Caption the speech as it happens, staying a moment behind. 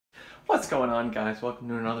What's going on, guys? Welcome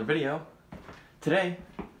to another video. Today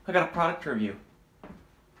I got a product review,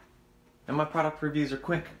 and my product reviews are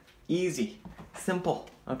quick, easy, simple.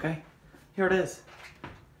 Okay, here it is,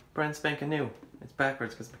 brand spanking new. It's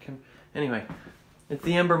backwards because anyway, it's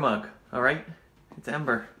the Ember Mug. All right, it's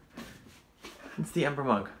Ember. It's the Ember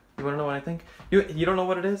Mug. You want to know what I think? You don't know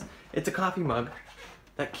what it is? It's a coffee mug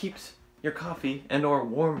that keeps your coffee and/or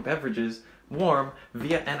warm beverages warm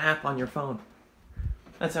via an app on your phone.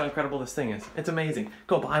 That's how incredible this thing is. It's amazing.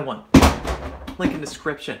 Go buy one. Link in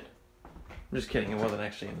description. I'm just kidding. It wasn't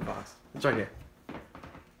actually in the box. It's right here.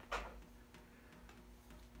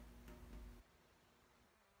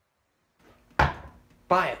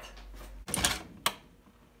 Buy it.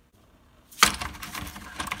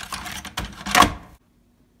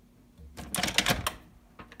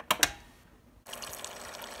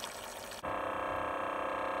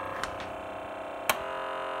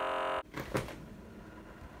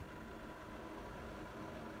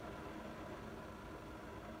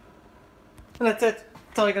 And that's it.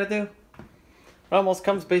 That's all you gotta do. It almost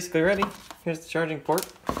comes basically ready. Here's the charging port.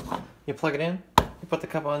 You plug it in, you put the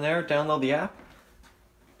cup on there, download the app,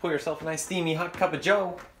 pour yourself a nice steamy hot cup of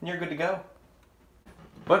joe, and you're good to go.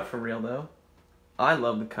 But for real though, I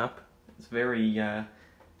love the cup. It's very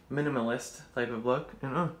minimalist type of look. It's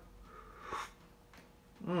a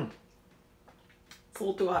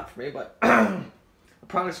little too hot for me, but the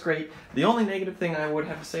product's great. The only negative thing I would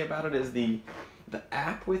have to say about it is the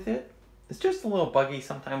app with it. It's just a little buggy.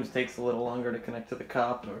 Sometimes it takes a little longer to connect to the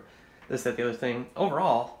cup or this, that, the other thing.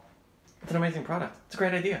 Overall, it's an amazing product. It's a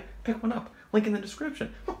great idea. Pick one up. Link in the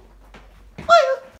description.